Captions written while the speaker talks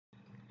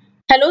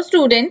Hello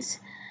students,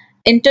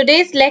 in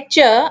today's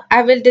lecture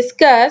I will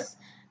discuss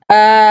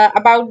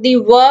about the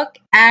work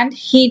and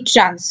heat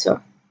transfer.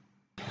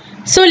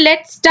 So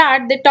let's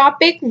start the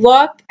topic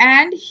work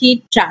and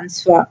heat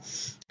transfer.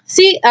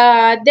 See,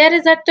 there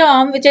is a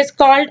term which is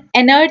called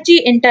energy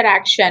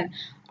interaction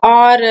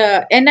or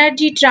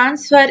energy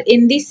transfer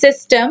in the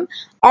system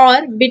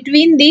or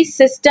between the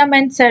system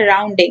and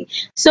surrounding.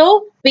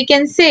 So we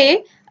can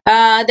say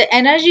the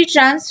energy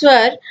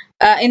transfer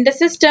in the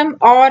system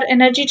or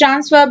energy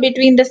transfer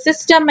between the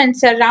system and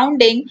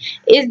surrounding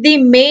is the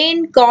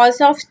main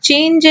cause of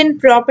change in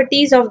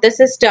properties of the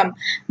system.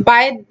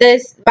 By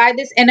this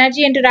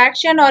energy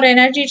interaction or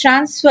energy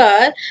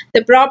transfer,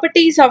 the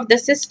properties of the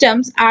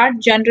systems are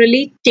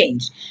generally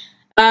changed.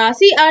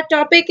 See, our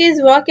topic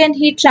is work and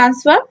heat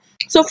transfer.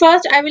 So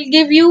first, I will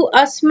give you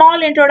a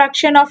small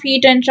introduction of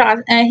heat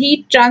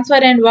transfer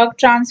and work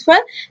transfer.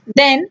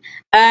 Then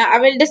I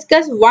will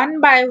discuss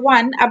one by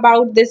one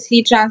about this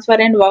heat transfer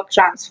and work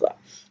transfer.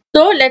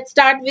 So let's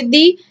start with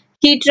the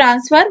heat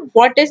transfer.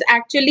 What is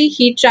actually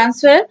heat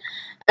transfer?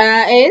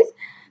 Is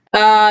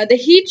the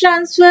heat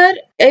transfer,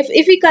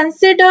 if we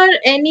consider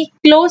any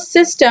closed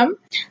system,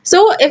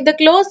 so if the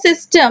closed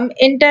system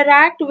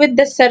interact with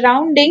the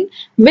surrounding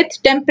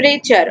with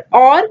temperature,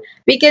 or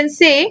we can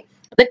say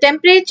the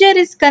temperature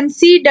is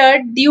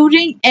considered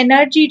during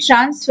energy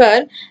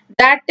transfer,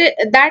 that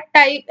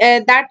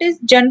is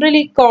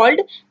generally called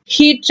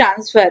heat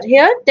transfer.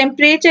 Here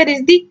temperature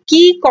is the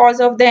key cause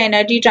of the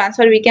energy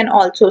transfer, we can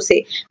also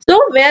say. So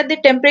where the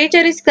temperature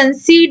is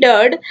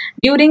considered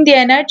during the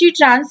energy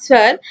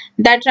transfer,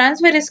 that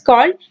transfer is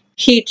called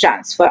heat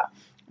transfer.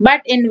 But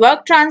in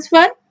work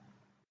transfer,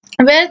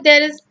 where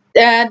there is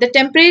the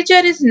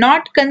temperature is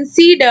not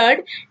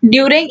considered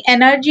during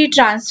energy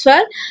transfer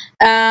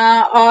or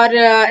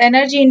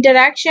energy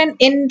interaction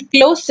in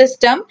closed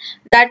system,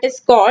 that is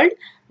called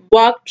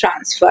work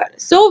transfer.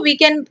 So we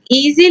can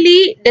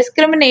easily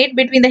discriminate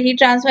between the heat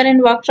transfer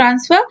and work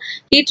transfer.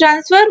 Heat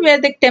transfer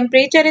where the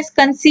temperature is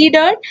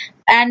considered,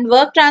 and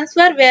work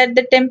transfer where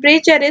the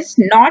temperature is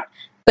not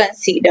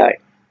considered.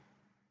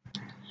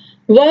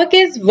 Work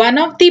is one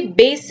of the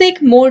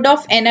basic mode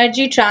of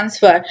energy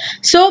transfer.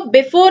 So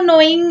before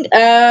knowing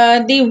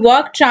the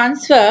work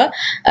transfer,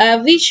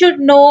 we should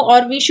know,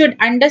 or we should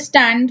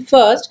understand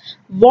first,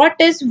 what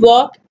is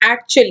work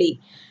actually.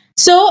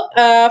 So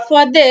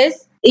for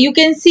this, you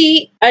can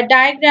see a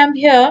diagram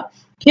here.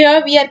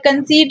 Here we are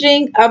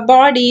considering a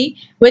body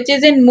which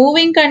is in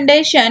moving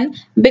condition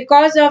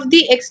because of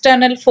the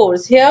external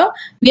force. Here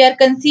we are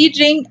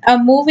considering a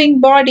moving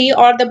body,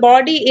 or the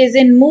body is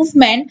in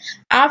movement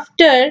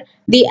after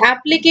the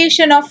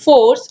application of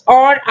force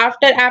or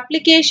after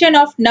application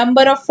of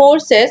number of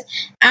forces,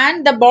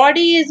 and the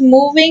body is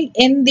moving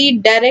in the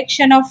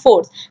direction of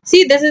force.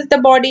 See, this is the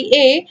body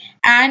A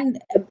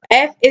and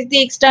F is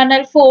the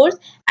external force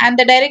and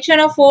the direction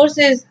of force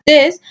is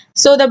this.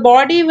 So the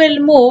body will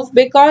move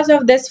because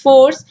of this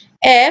force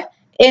F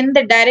in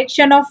the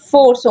direction of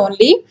force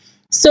only.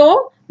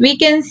 So we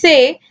can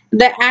say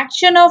the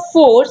action of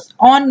force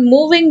on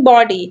moving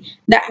body,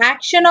 the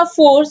action of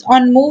force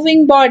on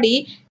moving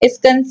body is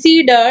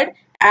considered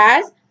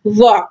as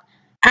work.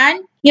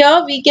 And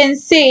here we can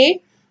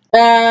say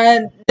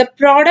the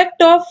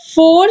product of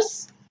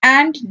force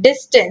and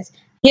distance.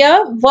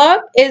 Here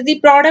work is the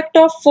product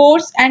of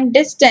force and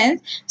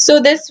distance. So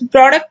this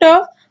product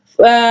of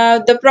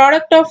the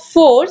product of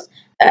force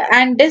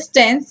and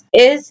distance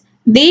is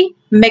the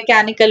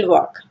mechanical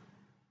work.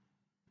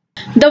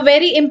 The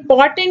very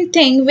important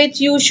thing which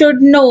you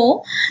should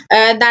know,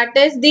 that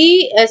is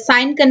the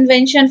sign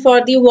convention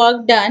for the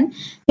work done.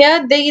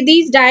 Here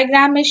these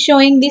diagram is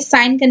showing the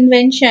sign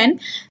convention.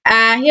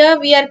 Here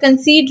we are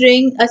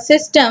considering a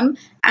system,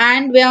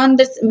 and beyond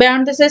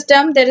the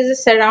system there is a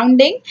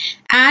surrounding,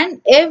 and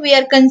if we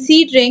are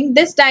considering,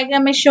 this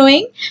diagram is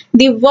showing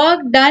the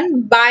work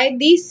done by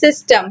the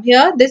system.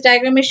 Here this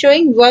diagram is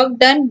showing work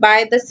done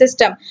by the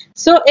system.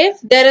 So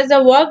if there is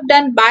a work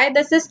done by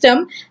the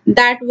system,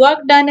 that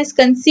work done is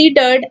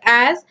considered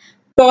as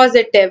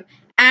positive.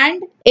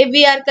 And if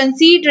we are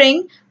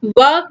considering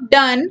work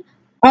done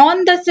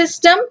on the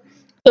system,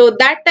 so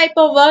that type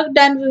of work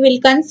done we will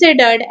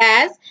consider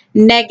as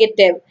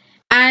negative.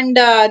 And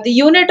the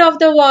unit of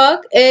the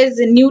work is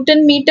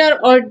Newton meter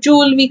or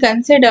joule we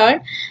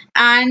considered.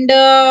 And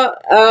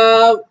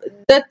the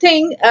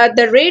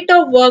rate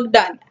of work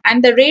done,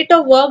 and the rate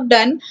of work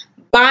done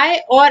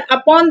by or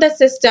upon the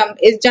system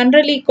is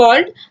generally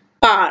called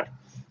power,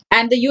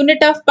 and the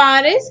unit of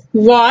power is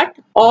watt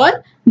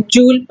or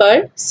joule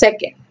per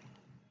second.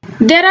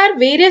 There are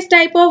various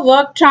type of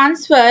work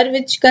transfer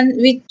which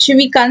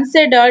we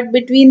considered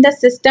between the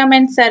system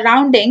and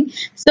surrounding.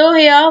 So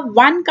here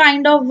one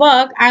kind of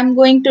work I am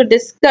going to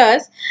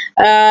discuss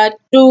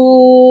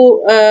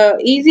to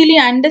easily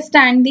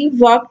understand the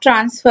work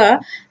transfer.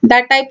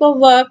 That type of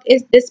work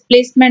is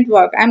displacement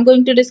work. I am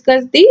going to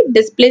discuss the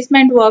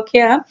displacement work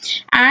here,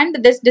 and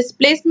this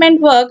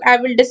displacement work I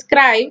will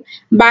describe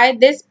by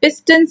this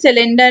piston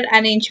cylinder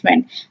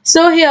arrangement.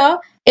 So here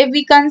if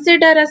we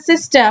consider a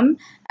system,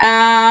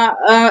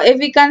 If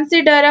we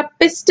consider a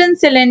piston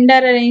cylinder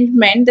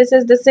arrangement, this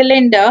is the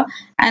cylinder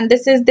and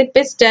this is the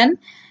piston.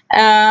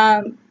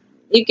 uh,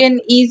 you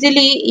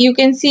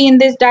can see in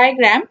this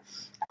diagram.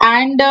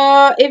 And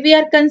if we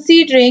are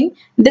considering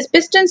this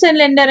piston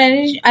cylinder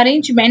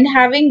arrangement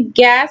having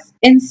gas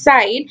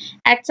inside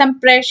at some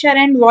pressure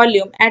and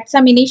volume, at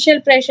some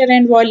initial pressure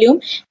and volume,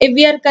 if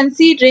we are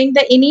considering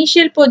the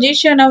initial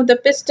position of the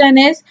piston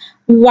is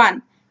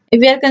 1, if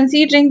we are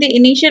considering the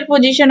initial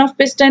position of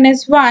piston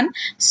is 1,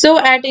 so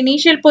at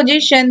initial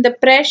position the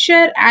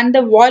pressure and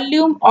the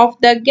volume of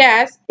the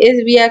gas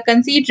is we are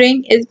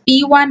considering is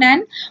P1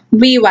 and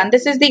V1.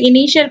 This is the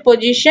initial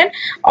position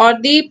or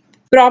the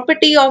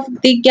property of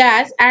the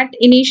gas at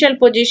initial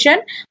position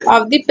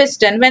of the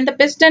piston when the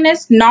piston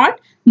is not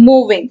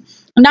moving.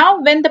 Now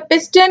when the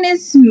piston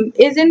is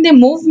in the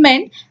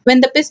movement,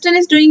 when the piston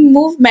is doing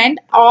movement,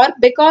 or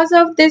because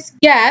of this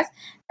gas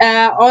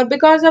or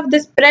because of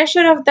this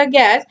pressure of the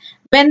gas,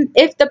 when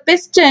if the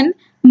piston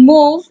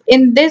move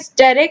in this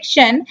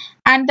direction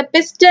and the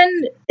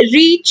piston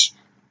reach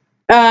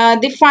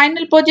the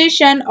final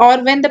position,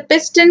 or when the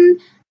piston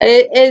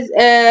is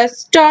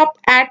stop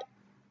at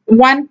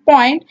one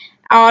point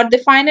or the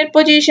final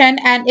position,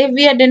 and if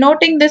we are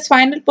denoting this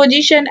final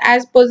position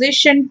as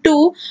position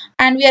 2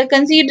 and we are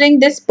considering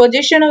this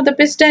position of the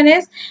piston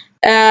is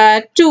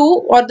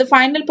 2 or the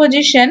final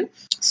position,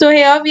 so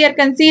here we are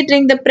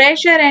considering the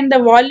pressure and the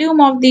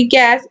volume of the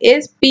gas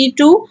is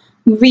P2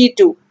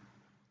 V2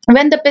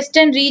 when the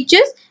piston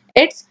reaches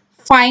its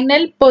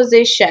final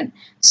position.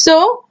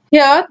 So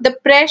here the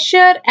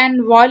pressure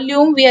and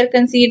volume we are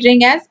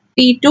considering as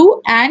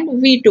P2 and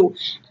V2.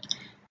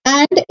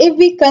 And if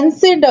we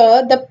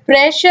consider the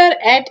pressure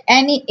at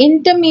any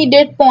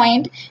intermediate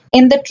point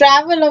in the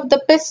travel of the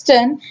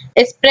piston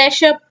is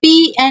pressure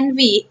P and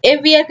V.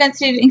 If we are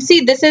considering,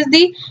 see, this is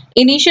the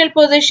initial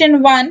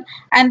position 1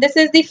 and this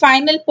is the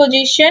final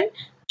position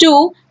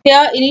 2.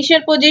 Here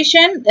initial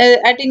position,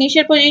 at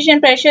initial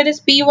position pressure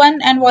is P1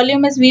 and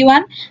volume is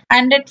V1,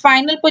 and at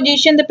final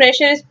position the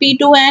pressure is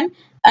P2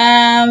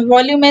 and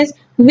volume is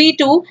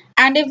V2.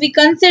 And if we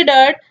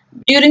consider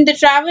during the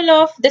travel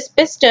of this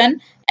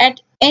piston at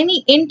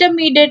any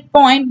intermediate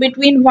point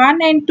between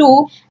 1 and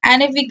 2,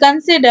 and if we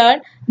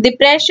consider the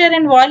pressure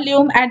and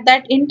volume at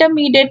that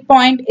intermediate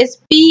point is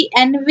P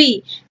and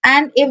V,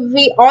 and if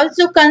we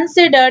also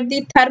consider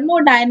the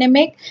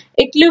thermodynamic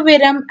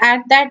equilibrium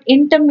at that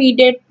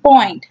intermediate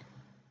point,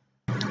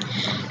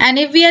 and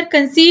if we are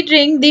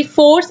considering the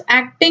force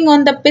acting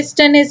on the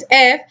piston is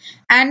F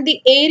and the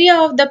area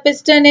of the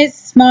piston is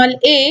small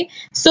a,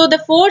 so the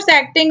force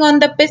acting on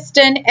the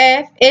piston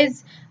F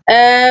is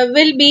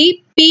will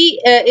be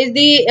P is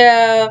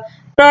the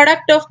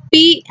product of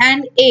P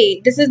and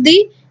A. This is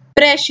the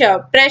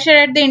pressure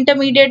at the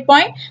intermediate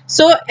point.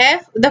 So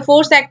F, the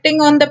force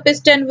acting on the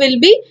piston, will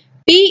be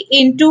P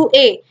into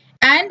A.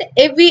 And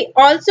if we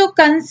also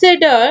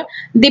consider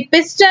the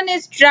piston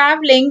is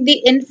traveling the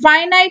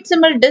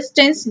infinitesimal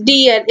distance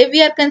dl, if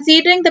we are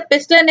considering the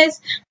piston is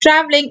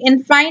traveling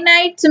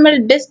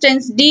infinitesimal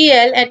distance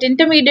dl at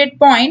intermediate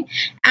point,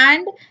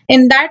 and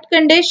in that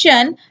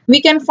condition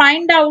we can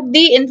find out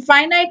the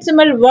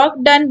infinitesimal work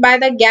done by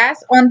the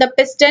gas on the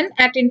piston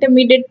at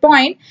intermediate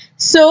point.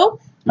 So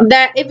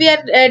that if we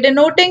are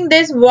denoting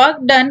this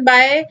work done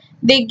by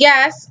the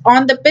gas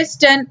on the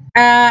piston,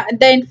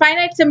 the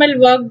infinitesimal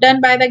work done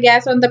by the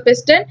gas on the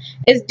piston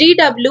is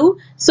dw.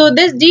 So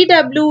this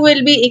dw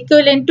will be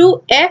equivalent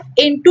to F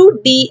into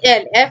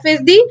dl. F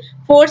is the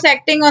force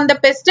acting on the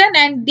piston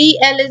and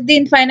dl is the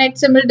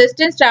infinitesimal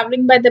distance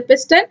traveling by the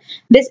piston.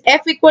 This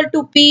F equal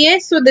to pa,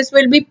 so this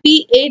will be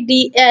pa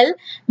dl.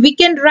 We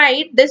can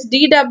write this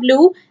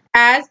dw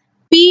as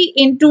p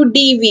into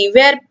dv,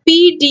 where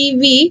p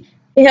dv,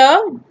 here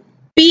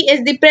P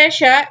is the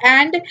pressure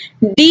and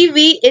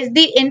dV is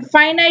the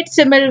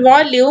infinitesimal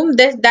volume.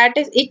 That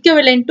is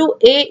equivalent to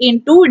A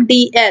into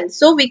dl.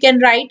 So we can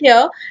write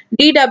here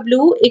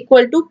dW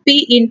equal to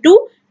P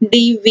into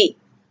dV.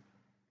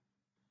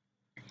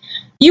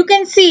 You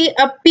can see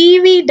a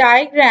PV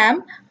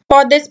diagram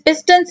for this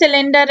piston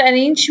cylinder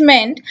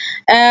arrangement.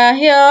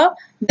 Here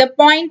the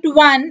point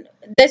 1,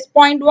 this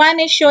point 1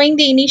 is showing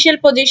the initial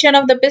position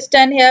of the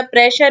piston. Here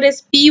pressure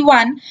is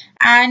P1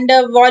 and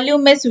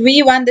volume is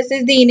V1. This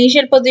is the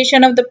initial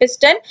position of the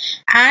piston,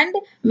 and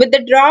with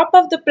the drop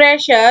of the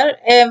pressure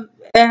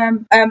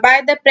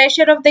by the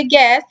pressure of the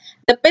gas,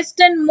 the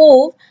piston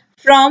move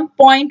from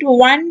point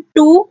 1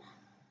 to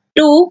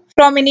 2,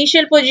 from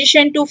initial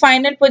position to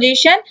final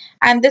position,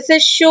 and this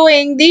is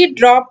showing the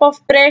drop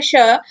of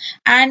pressure,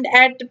 and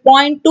at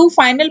point 2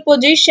 final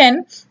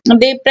position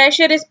the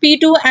pressure is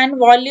P2 and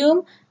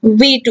volume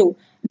V2.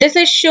 This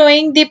is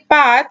showing the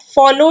path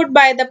followed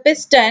by the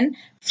piston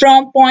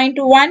from point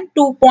 1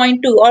 to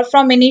point 2, or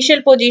from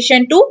initial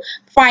position to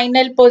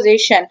final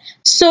position.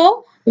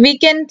 So we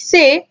can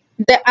say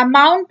the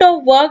amount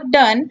of work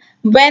done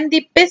when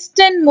the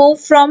piston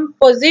moved from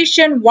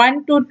position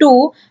 1 to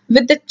 2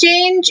 with the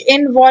change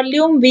in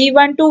volume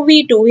V1 to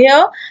V2.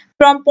 Here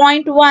from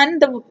point 1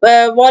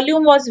 the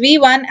volume was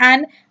V1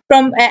 and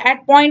from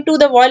at point 2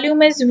 the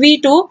volume is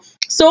V2.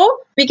 So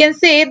we can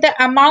say the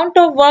amount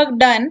of work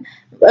done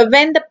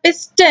when the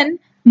piston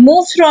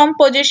moves from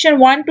position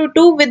 1 to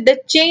 2 with the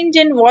change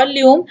in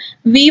volume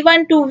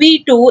V1 to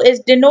V2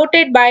 is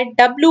denoted by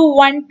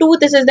W12.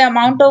 This is the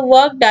amount of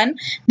work done.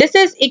 This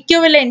is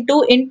equivalent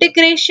to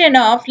integration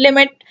of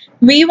limit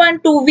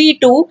V1 to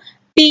V2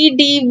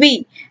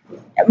 PdV.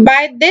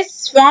 By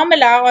this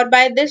formula or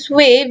by this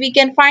way, we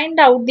can find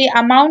out the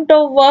amount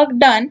of work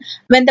done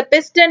when the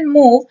piston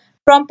moves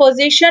from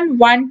position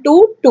 1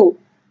 to 2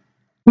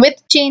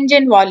 with change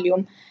in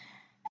volume.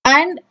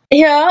 And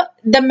here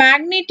the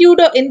magnitude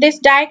in this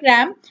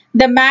diagram,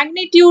 the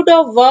magnitude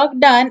of work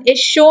done is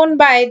shown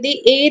by the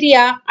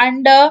area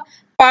under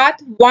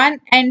path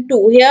 1 and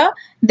 2. Here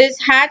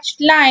this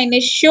hatched line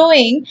is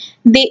showing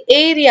the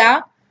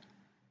area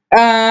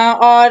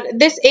or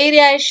this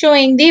area is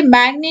showing the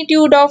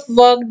magnitude of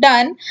work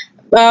done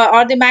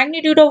or the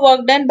magnitude of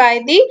work done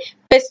by the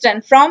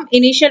piston from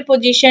initial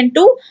position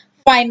to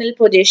final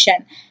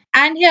position.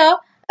 And here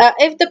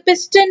if the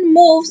piston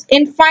moves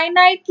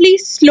infinitely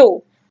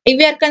slow, if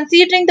we are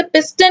considering the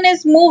piston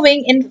is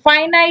moving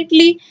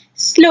infinitely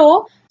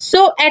slow,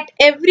 so at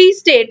every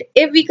state,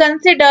 if we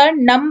consider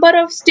number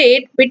of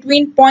state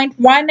between point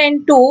 1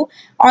 and 2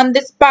 on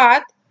this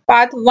path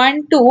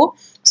 1 2,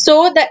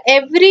 so the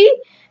every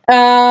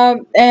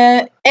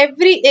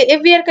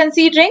if we are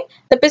considering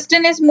the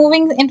piston is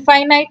moving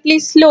infinitely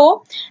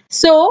slow,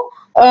 so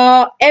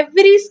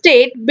every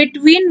state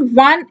between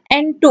 1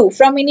 and 2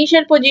 from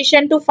initial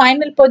position to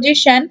final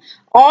position,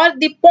 or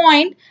the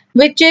point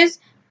which is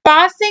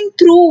passing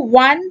through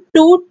 1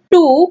 to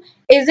 2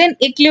 is in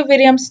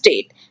equilibrium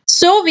state.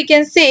 So we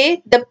can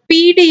say the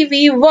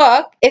PDV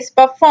work is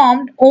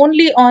performed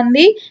only on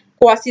the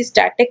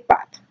quasi-static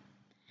path.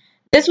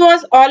 This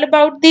was all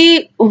about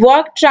the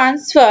work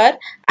transfer.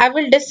 I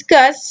will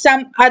discuss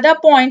some other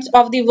points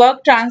of the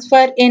work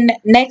transfer in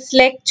next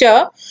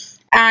lecture,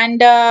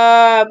 and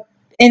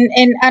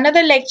in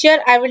another lecture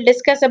I will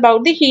discuss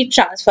about the heat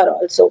transfer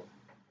also.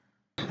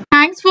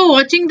 Thanks for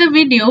watching the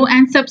video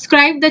and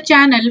subscribe the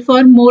channel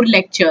for more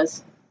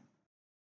lectures.